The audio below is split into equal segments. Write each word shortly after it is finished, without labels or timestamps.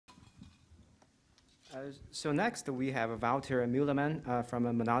So next we have Wouter Meuleman from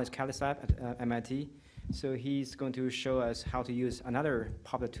Monolith Catalyst Lab at MIT. So he's going to show us how to use another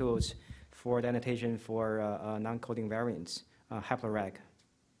popular tools for the annotation for non-coding variants, HaploReg.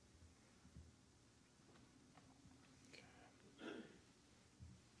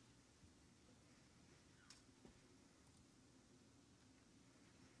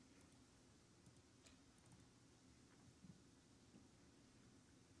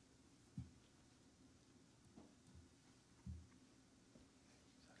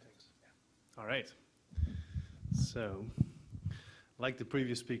 All right. So, like the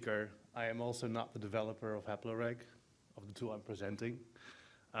previous speaker, I am also not the developer of HaploReg, of the tool I'm presenting.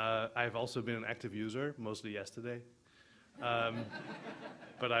 I've also been an active user, mostly yesterday.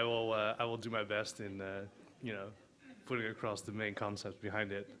 But I will do my best in, putting across the main concepts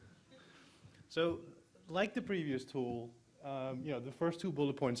behind it. So, like the previous tool, the first two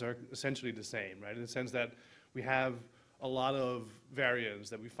bullet points are essentially the same, right? In the sense that we have a lot of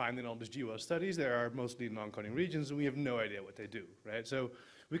variants that we find in all these GWAS studies. They are mostly non-coding regions, and we have no idea what they do, right? So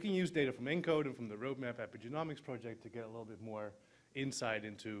we can use data from ENCODE and from the Roadmap Epigenomics project to get a little bit more insight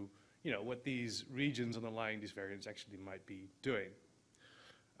into, what these regions underlying these variants actually might be doing.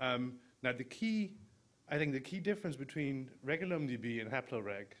 Now, the key difference between RegulumDB and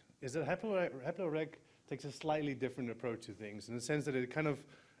HaploReg is that HaploReg takes a slightly different approach to things in the sense that it kind of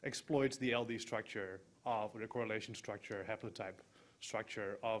exploits the LD structure of the correlation structure, haplotype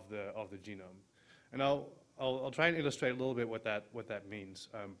structure of the genome, and I'll try and illustrate a little bit what that means.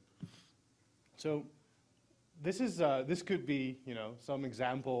 So this could be some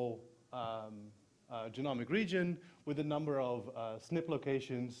example genomic region with a number of SNP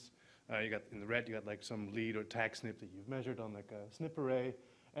locations. You got in the red, you got like some lead or tag SNP that you've measured on like a SNP array,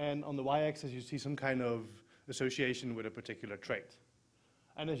 and on the y-axis you see some kind of association with a particular trait.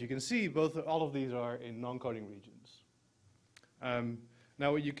 And as you can see, all of these are in non-coding regions.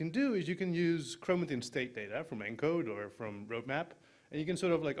 Now what you can do is you can use chromatin state data from ENCODE or from Roadmap, and you can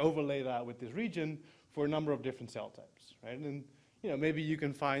sort of like overlay that with this region for a number of different cell types, right? And maybe you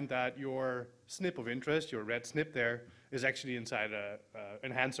can find that your SNP of interest, your red SNP there, is actually inside a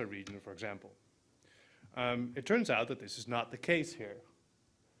enhancer region, for example. It turns out that this is not the case here.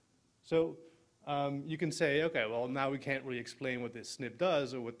 So you can say, okay, well, now we can't really explain what this SNP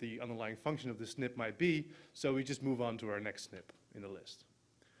does or what the underlying function of this SNP might be, so we just move on to our next SNP in the list.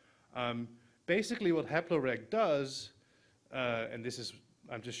 Basically, what HaploReg does, and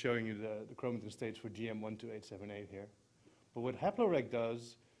I'm just showing you the chromatin states for GM12878 here, but what HaploReg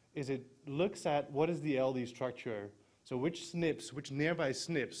does is it looks at what is the LD structure, so which nearby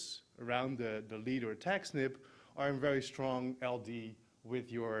SNPs around the lead or tag SNP are in very strong LD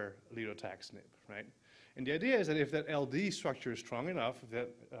with your lead or tag SNP, right? And the idea is that if that LD structure is strong enough, if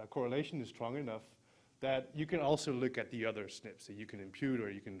that correlation is strong enough, that you can also look at the other SNPs that you can impute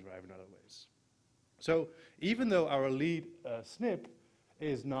or you can derive in other ways. So even though our lead SNP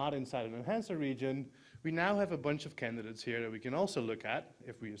is not inside an enhancer region, we now have a bunch of candidates here that we can also look at,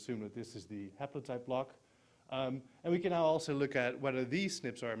 if we assume that this is the haplotype block. And we can now also look at whether these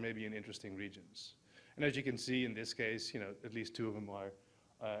SNPs are maybe in interesting regions. And as you can see in this case, at least two of them are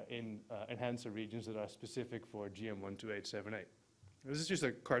in enhancer regions that are specific for GM12878. This is just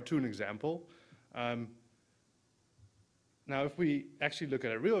a cartoon example. Now, if we actually look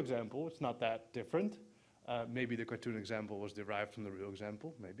at a real example, it's not that different. Maybe the cartoon example was derived from the real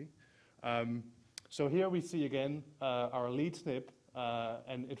example, maybe. So here we see again our lead SNP,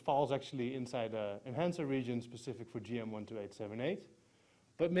 and it falls actually inside an enhancer region specific for GM12878.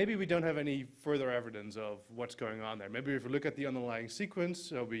 But maybe we don't have any further evidence of what's going on there. Maybe if we look at the underlying sequence,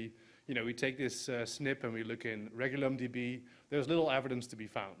 so we take this SNP and we look in RegulumDB, there's little evidence to be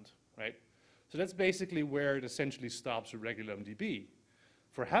found, right? So that's basically where it essentially stops with RegulumDB.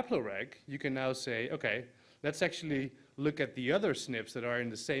 For HaploReg, you can now say, okay, let's actually look at the other SNPs that are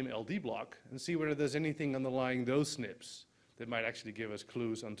in the same LD block and see whether there's anything underlying those SNPs that might actually give us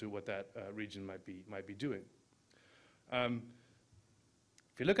clues onto what that region might be doing.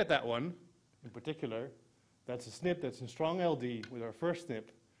 If you look at that one in particular, that's a SNP that's in strong LD with our first SNP.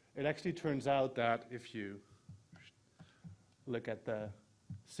 It actually turns out that if you look at the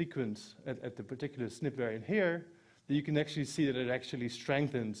sequence at the particular SNP variant here, that you can actually see that it actually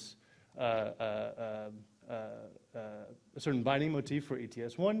strengthens a certain binding motif for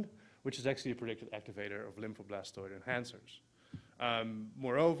ETS1, which is actually a predicted activator of lymphoblastoid enhancers.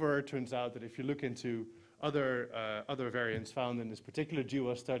 Moreover, it turns out that if you look into other variants found in this particular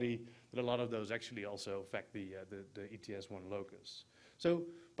GWAS study, that a lot of those actually also affect the ETS1 locus. So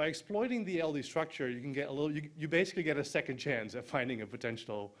by exploiting the LD structure, you can get you basically get a second chance at finding a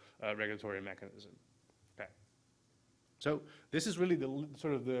potential regulatory mechanism. So this is really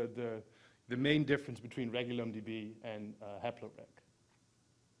the main difference between RegulumDB and HaploReg.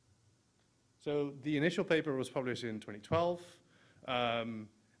 So the initial paper was published in 2012,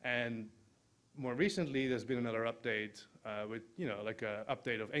 and more recently there's been another update with, like an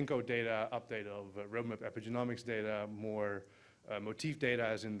update of ENCODE data, update of roadmap epigenomics data, more motif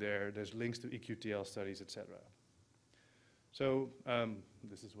data is in there. There's links to EQTL studies, etc. So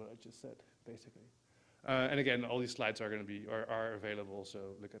this is what I just said, basically. And again, all these slides are going to be are available, so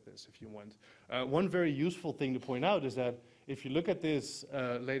look at this if you want. One very useful thing to point out is that if you look at this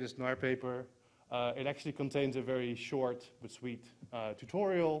latest NAR paper, it actually contains a very short but sweet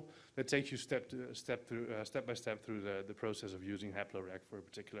tutorial that takes you step by step through the process of using HaploReg for a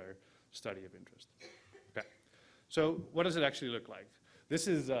particular study of interest. Okay. So what does it actually look like? This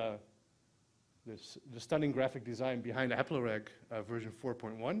is the stunning graphic design behind HaploReg version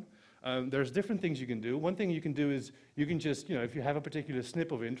 4.1. There's different things you can do. One thing you can do is you can just, if you have a particular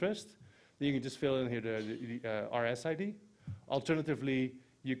SNP of interest, then you can just fill in here the RS ID. Alternatively,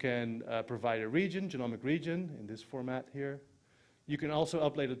 you can provide a region, genomic region, in this format here. You can also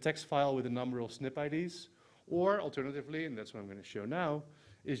upload a text file with a number of SNP IDs. Or alternatively, and that's what I'm going to show now,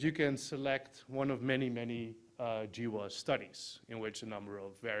 is you can select one of many, many GWAS studies in which a number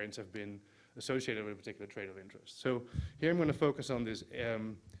of variants have been associated with a particular trait of interest. So here I'm going to focus on this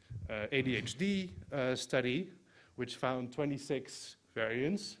ADHD study, which found 26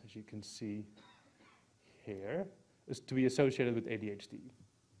 variants, as you can see here, is to be associated with ADHD.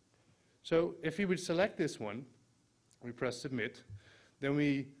 So if we would select this one, we press submit, then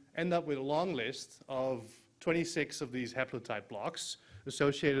we end up with a long list of 26 of these haplotype blocks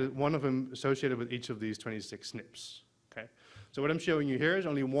associated, one of them associated with each of these 26 SNPs. Okay? So what I'm showing you here is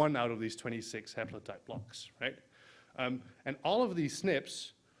only one out of these 26 haplotype blocks, right? And all of these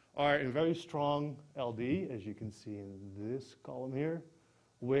SNPs are in very strong LD, as you can see in this column here,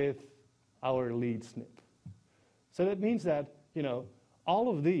 with our lead SNP. So that means that, all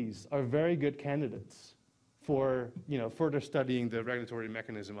of these are very good candidates for, further studying the regulatory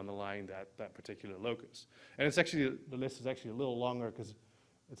mechanism underlying that particular locus. And it's actually, the list is actually a little longer because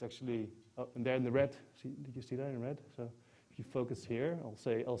it's actually up and there in the red. Did you see that in red? So if you focus here,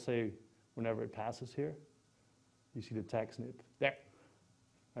 I'll say whenever it passes here, you see the tag SNP. There.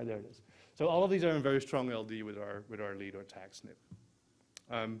 Right, there it is. So all of these are in very strong LD with our lead or tag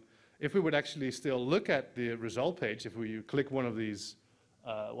SNP. If we would actually still look at the result page, if we click one of these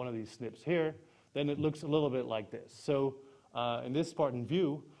SNPs here, then it looks a little bit like this. So in this Spartan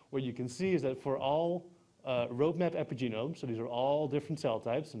view, what you can see is that for all roadmap epigenomes, so these are all different cell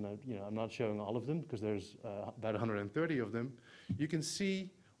types, and I'm not showing all of them because there's about 130 of them, you can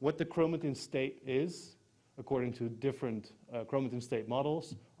see what the chromatin state is according to different chromatin state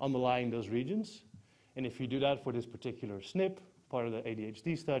models underlying those regions. And if you do that for this particular SNP, part of the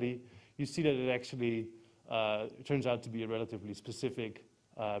ADHD study, you see that it actually turns out to be a relatively specific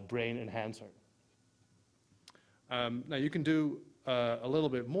brain enhancer. Now you can do a little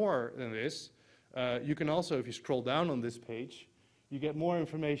bit more than this. You can also, if you scroll down on this page, you get more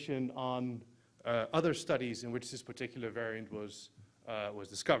information on other studies in which this particular variant was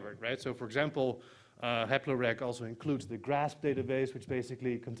discovered, right? So for example, HaploReg also includes the GRASP database, which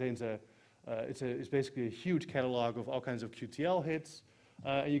basically contains it's basically a huge catalog of all kinds of QTL hits.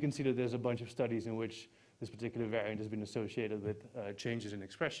 And you can see that there's a bunch of studies in which this particular variant has been associated with changes in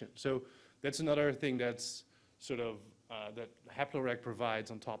expression. So that's another thing that's sort of that HaploReg provides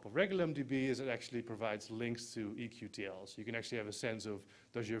on top of RegulumDB, is it actually provides links to EQTL. So you can actually have a sense of,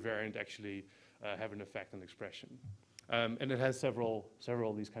 does your variant actually have an effect on expression? And it has several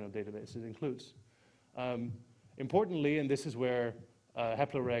of these kind of databases it includes. Importantly, and this is where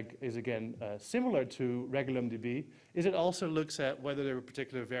HaploReg is again similar to RegulumDB, is it also looks at whether a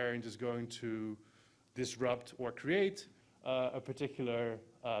particular variant is going to disrupt or create a particular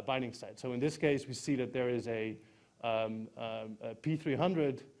binding site. So in this case, we see that there is a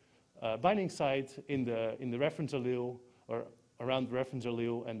P300 binding site in the reference allele or around the reference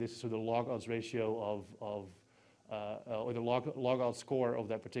allele, and this is sort of the log odds ratio or the log odds score of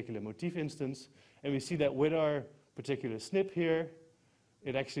that particular motif instance. And we see that with our particular SNP here,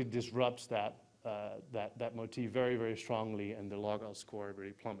 it actually disrupts that motif very, very strongly, and the log odds score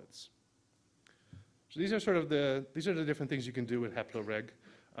really plummets. So these are sort of the different things you can do with HaploReg.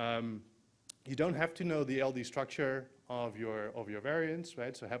 You don't have to know the LD structure of your variants,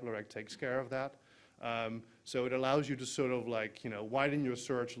 right? So HaploReg takes care of that. So it allows you to sort of widen your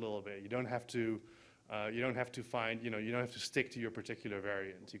search a little bit. You don't have to find, you don't have to stick to your particular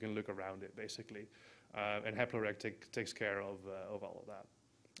variant. You can look around it basically, and HaploReg takes care of all of that.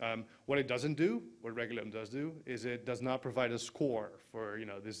 What it doesn't do, what Regulum does do, is it does not provide a score for,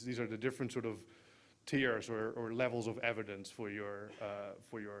 these are the different sort of tiers or levels of evidence for your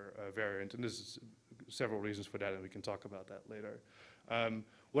variant. And there's several reasons for that, and we can talk about that later.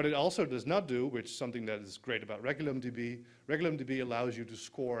 What it also does not do, which is something that is great about RegulumDB allows you to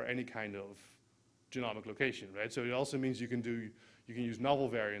score any kind of genomic location, right? So it also means you can use novel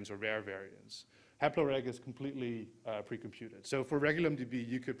variants or rare variants. HaploReg is completely pre-computed. So for RegulumDB,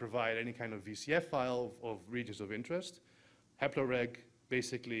 you could provide any kind of VCF file of regions of interest. HaploReg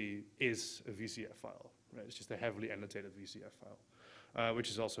basically is a VCF file, right? It's just a heavily annotated VCF file, which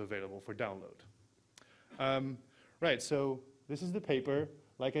is also available for download. Right, so this is the paper.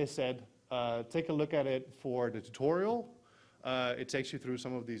 Like I said, take a look at it for the tutorial. It takes you through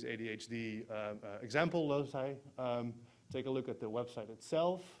some of these ADHD example loci. Take a look at the website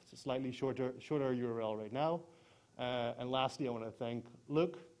itself. It's a slightly shorter URL right now. And lastly, I want to thank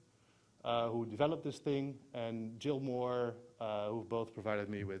Luc, who developed this thing, and Jill Moore, who both provided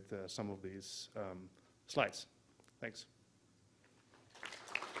me with some of these slides. Thanks.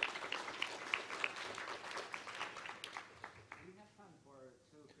 Do we have time for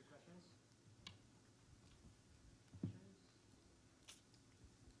 2 quick questions?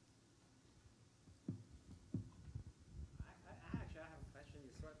 I actually have a question.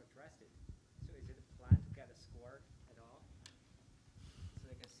 You sort of addressed it. So is it a plan to get a score at all? So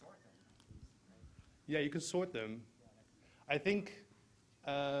they can sort them, at least, right? Yeah, you can sort them. I think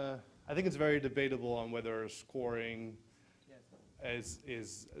it's very debatable on whether scoring I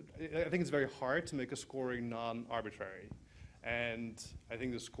think it's very hard to make a scoring non-arbitrary. And I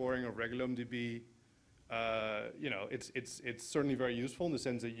think the scoring of RegulumDB, it's certainly very useful in the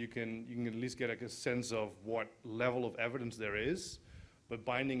sense that you can at least get a sense of what level of evidence there is, but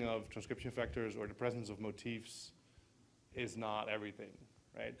binding of transcription factors or the presence of motifs is not everything,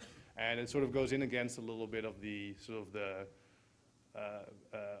 right? And it sort of goes in against a little bit of the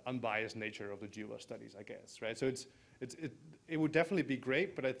unbiased nature of the GWAS studies, I guess, right? So it would definitely be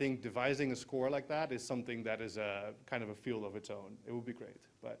great, but I think devising a score like that is something that is a kind of a field of its own. It would be great,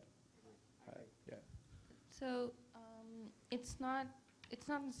 but yeah. So it's not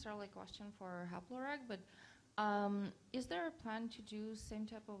necessarily a question for HaploReg, but is there a plan to do same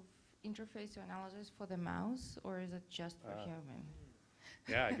type of interface analysis for the mouse, or is it just for human?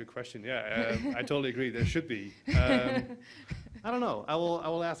 Yeah, good question. Yeah, I totally agree. There should be. I don't know. I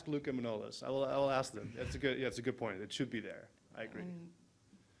will ask Luc and Manolis. I will ask them. That's a good point. It should be there. I agree.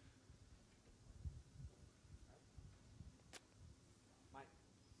 Mike.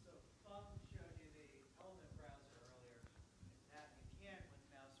 So Fung showed you the element browser earlier. That you can, with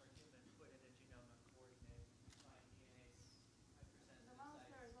mouse or human, put in a genomic coordinate, find DNA represented. The mouse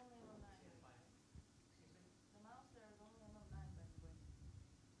there is only M9. Excuse me? The mouse there is only M9, by the way.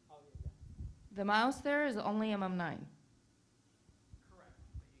 Oh, yeah. The mouse there is only MM9. Correct,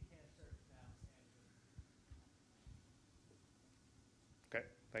 but you can search mouse and human. Okay,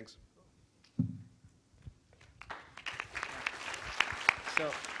 thanks.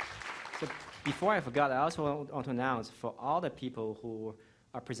 So before I forgot, I also want to announce for all the people who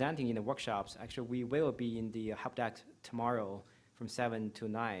are presenting in the workshops, actually we will be in the help desk tomorrow from 7 to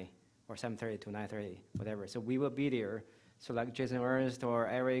 9 or 7:30 to 9:30, whatever. So we will be there. So like Jason Ernst or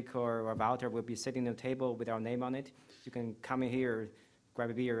Eric or Wouter will be sitting at the table with our name on it. You can come in here, grab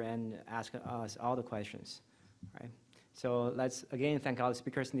a beer, and ask us all the questions. Right? So let's again thank all the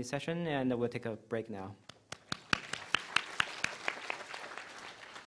speakers in this session, and we'll take a break now.